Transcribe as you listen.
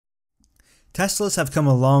Teslas have come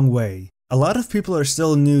a long way. A lot of people are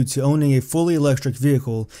still new to owning a fully electric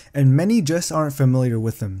vehicle, and many just aren't familiar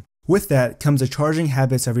with them. With that comes the charging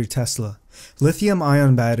habits of your Tesla.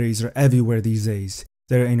 Lithium-ion batteries are everywhere these days.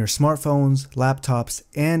 They're in your smartphones, laptops,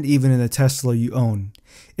 and even in the Tesla you own.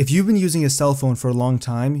 If you've been using a cell phone for a long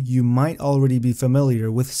time, you might already be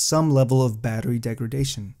familiar with some level of battery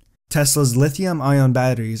degradation. Tesla's lithium-ion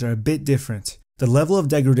batteries are a bit different. The level of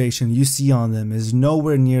degradation you see on them is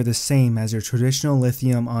nowhere near the same as your traditional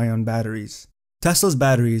lithium-ion batteries. Tesla's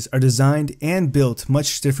batteries are designed and built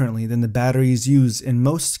much differently than the batteries used in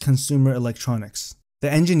most consumer electronics.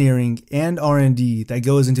 The engineering and R&D that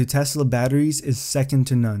goes into Tesla batteries is second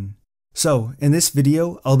to none. So, in this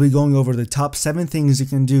video, I'll be going over the top 7 things you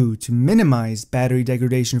can do to minimize battery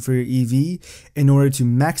degradation for your EV in order to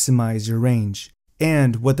maximize your range,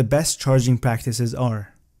 and what the best charging practices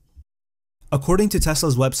are. According to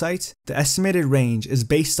Tesla's website, the estimated range is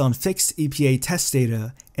based on fixed EPA test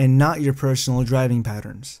data and not your personal driving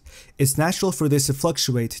patterns. It's natural for this to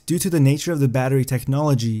fluctuate due to the nature of the battery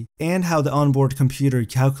technology and how the onboard computer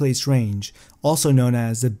calculates range, also known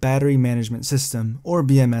as the Battery Management System, or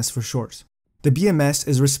BMS for short. The BMS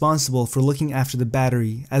is responsible for looking after the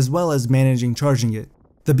battery as well as managing charging it.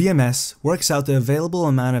 The BMS works out the available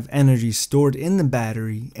amount of energy stored in the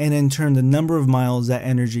battery and in turn the number of miles that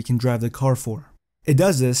energy can drive the car for. It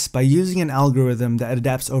does this by using an algorithm that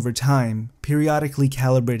adapts over time, periodically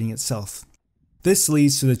calibrating itself. This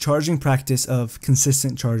leads to the charging practice of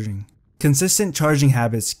consistent charging. Consistent charging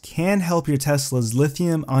habits can help your Tesla's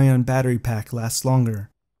lithium-ion battery pack last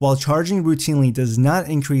longer. While charging routinely does not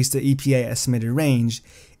increase the EPA estimated range,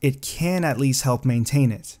 it can at least help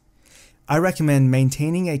maintain it. I recommend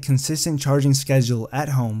maintaining a consistent charging schedule at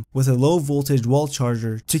home with a low voltage wall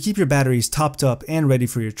charger to keep your batteries topped up and ready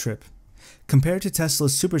for your trip. Compared to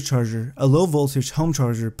Tesla's supercharger, a low voltage home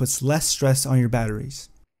charger puts less stress on your batteries.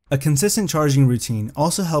 A consistent charging routine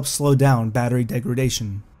also helps slow down battery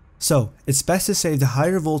degradation. So, it's best to save the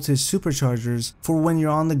higher voltage superchargers for when you're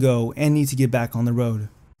on the go and need to get back on the road.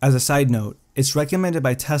 As a side note, it's recommended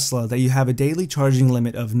by Tesla that you have a daily charging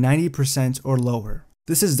limit of 90% or lower.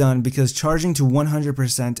 This is done because charging to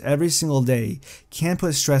 100% every single day can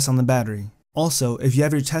put stress on the battery. Also, if you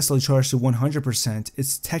have your Tesla charged to 100%,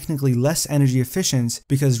 it's technically less energy efficient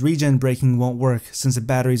because regen braking won't work since the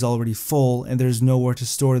battery is already full and there's nowhere to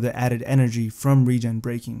store the added energy from regen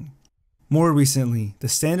braking. More recently, the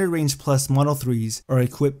Standard Range Plus Model 3s are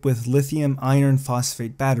equipped with lithium iron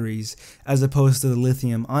phosphate batteries as opposed to the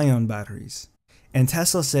lithium-ion batteries. And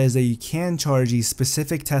Tesla says that you can charge these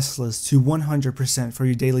specific Teslas to 100% for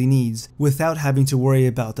your daily needs without having to worry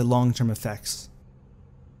about the long-term effects.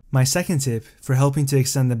 My second tip for helping to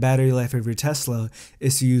extend the battery life of your Tesla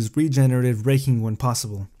is to use regenerative braking when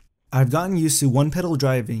possible. I've gotten used to one-pedal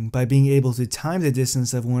driving by being able to time the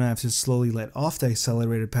distance of when I have to slowly let off the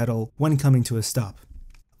accelerator pedal when coming to a stop.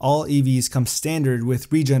 All EVs come standard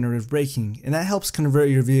with regenerative braking, and that helps convert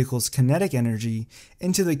your vehicle's kinetic energy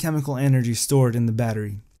into the chemical energy stored in the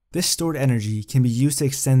battery. This stored energy can be used to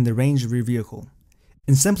extend the range of your vehicle.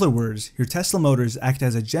 In simpler words, your Tesla motors act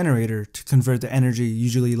as a generator to convert the energy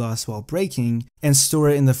usually lost while braking and store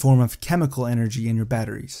it in the form of chemical energy in your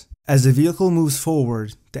batteries. As the vehicle moves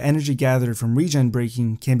forward, the energy gathered from regen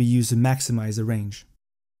braking can be used to maximize the range.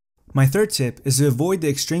 My third tip is to avoid the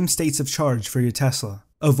extreme states of charge for your Tesla.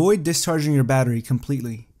 Avoid discharging your battery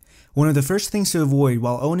completely. One of the first things to avoid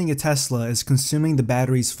while owning a Tesla is consuming the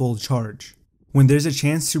battery's full charge. When there's a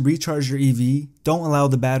chance to recharge your EV, don't allow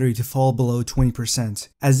the battery to fall below 20%,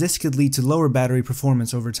 as this could lead to lower battery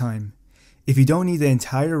performance over time. If you don't need the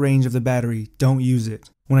entire range of the battery, don't use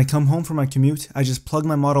it. When I come home from my commute, I just plug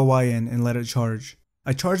my Model Y in and let it charge.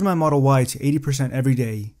 I charge my Model Y to 80% every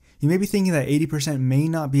day. You may be thinking that 80% may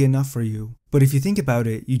not be enough for you, but if you think about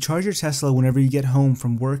it, you charge your Tesla whenever you get home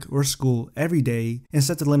from work or school every day and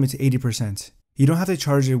set the limit to 80%. You don't have to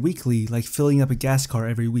charge it weekly like filling up a gas car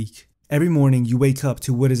every week. Every morning you wake up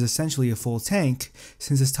to what is essentially a full tank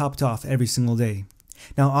since it's topped off every single day.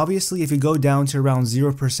 Now obviously if you go down to around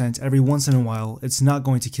 0% every once in a while, it's not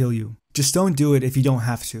going to kill you. Just don't do it if you don't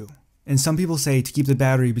have to. And some people say to keep the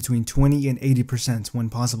battery between 20 and 80%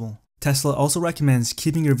 when possible. Tesla also recommends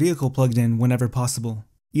keeping your vehicle plugged in whenever possible.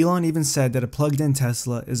 Elon even said that a plugged-in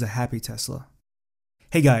Tesla is a happy Tesla.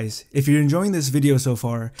 Hey guys, if you're enjoying this video so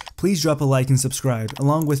far, please drop a like and subscribe,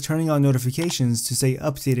 along with turning on notifications to stay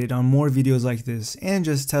updated on more videos like this and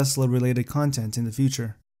just Tesla-related content in the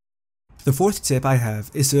future. The fourth tip I have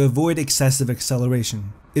is to avoid excessive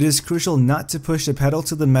acceleration. It is crucial not to push the pedal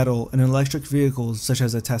to the metal in electric vehicles such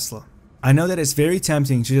as a Tesla. I know that it's very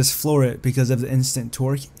tempting to just floor it because of the instant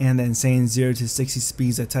torque and the insane 0 to 60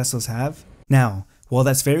 speeds that Teslas have. Now, while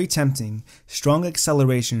that's very tempting, strong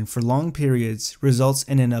acceleration for long periods results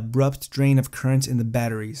in an abrupt drain of current in the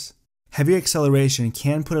batteries. Heavy acceleration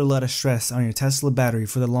can put a lot of stress on your Tesla battery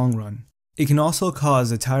for the long run. It can also cause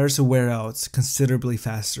the tires to wear out considerably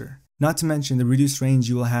faster, not to mention the reduced range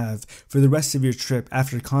you will have for the rest of your trip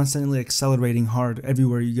after constantly accelerating hard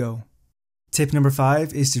everywhere you go. Tip number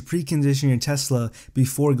 5 is to precondition your Tesla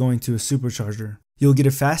before going to a supercharger. You'll get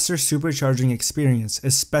a faster supercharging experience,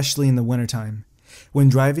 especially in the wintertime. When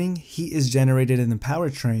driving, heat is generated in the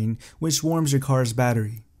powertrain, which warms your car's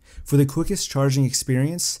battery. For the quickest charging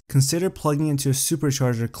experience, consider plugging into a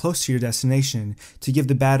supercharger close to your destination to give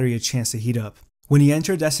the battery a chance to heat up. When you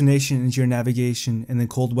enter a destination into your navigation in the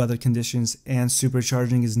cold weather conditions and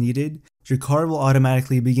supercharging is needed, your car will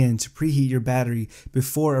automatically begin to preheat your battery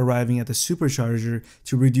before arriving at the supercharger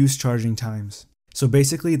to reduce charging times. So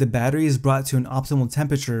basically, the battery is brought to an optimal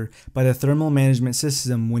temperature by the thermal management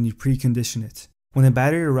system when you precondition it. When the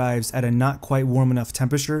battery arrives at a not quite warm enough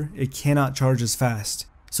temperature, it cannot charge as fast.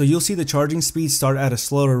 So you'll see the charging speed start at a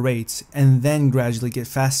slower rate and then gradually get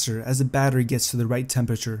faster as the battery gets to the right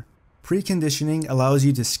temperature. Preconditioning allows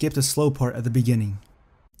you to skip the slow part at the beginning.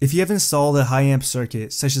 If you have installed a high amp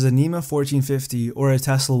circuit such as a NEMA 1450 or a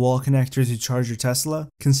Tesla wall connector to charge your Tesla,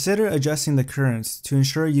 consider adjusting the current to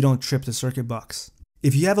ensure you don't trip the circuit box.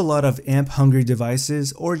 If you have a lot of amp-hungry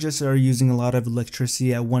devices or just are using a lot of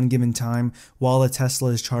electricity at one given time while the Tesla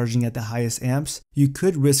is charging at the highest amps, you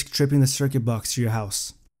could risk tripping the circuit box to your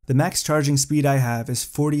house. The max charging speed I have is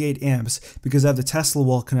 48 amps because I have the Tesla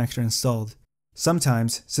wall connector installed.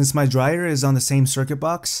 Sometimes, since my dryer is on the same circuit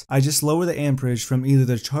box, I just lower the amperage from either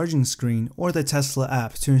the charging screen or the Tesla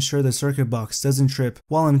app to ensure the circuit box doesn't trip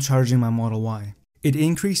while I'm charging my Model Y. It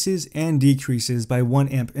increases and decreases by 1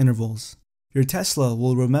 amp intervals. Your Tesla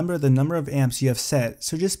will remember the number of amps you have set,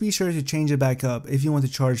 so just be sure to change it back up if you want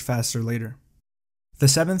to charge faster later. The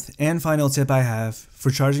 7th and final tip I have for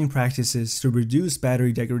charging practices to reduce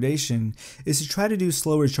battery degradation is to try to do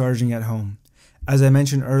slower charging at home. As I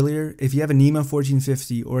mentioned earlier, if you have a NEMA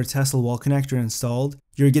 1450 or a Tesla wall connector installed,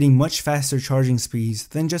 you're getting much faster charging speeds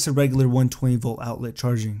than just a regular 120 volt outlet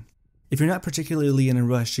charging. If you're not particularly in a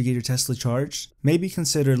rush to get your Tesla charged, maybe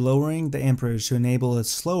consider lowering the amperage to enable a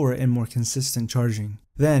slower and more consistent charging.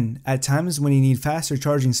 Then, at times when you need faster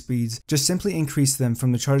charging speeds, just simply increase them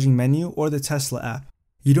from the charging menu or the Tesla app.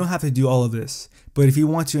 You don't have to do all of this, but if you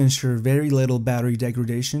want to ensure very little battery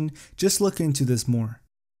degradation, just look into this more.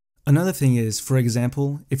 Another thing is, for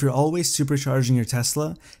example, if you're always supercharging your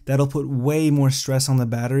Tesla, that'll put way more stress on the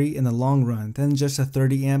battery in the long run than just a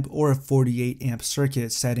 30 amp or a 48 amp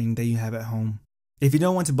circuit setting that you have at home. If you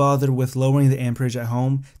don't want to bother with lowering the amperage at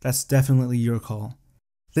home, that's definitely your call.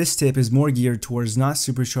 This tip is more geared towards not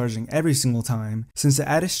supercharging every single time, since the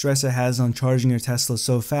added stress it has on charging your Tesla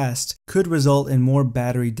so fast could result in more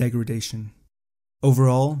battery degradation.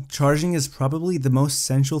 Overall, charging is probably the most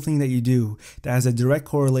essential thing that you do that has a direct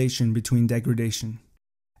correlation between degradation.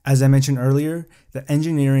 As I mentioned earlier, the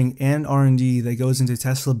engineering and R&D that goes into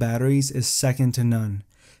Tesla batteries is second to none.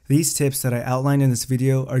 These tips that I outlined in this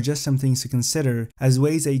video are just some things to consider as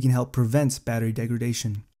ways that you can help prevent battery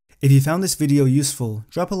degradation. If you found this video useful,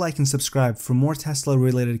 drop a like and subscribe for more Tesla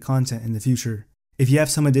related content in the future. If you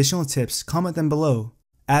have some additional tips, comment them below.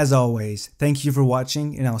 As always, thank you for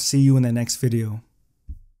watching and I'll see you in the next video.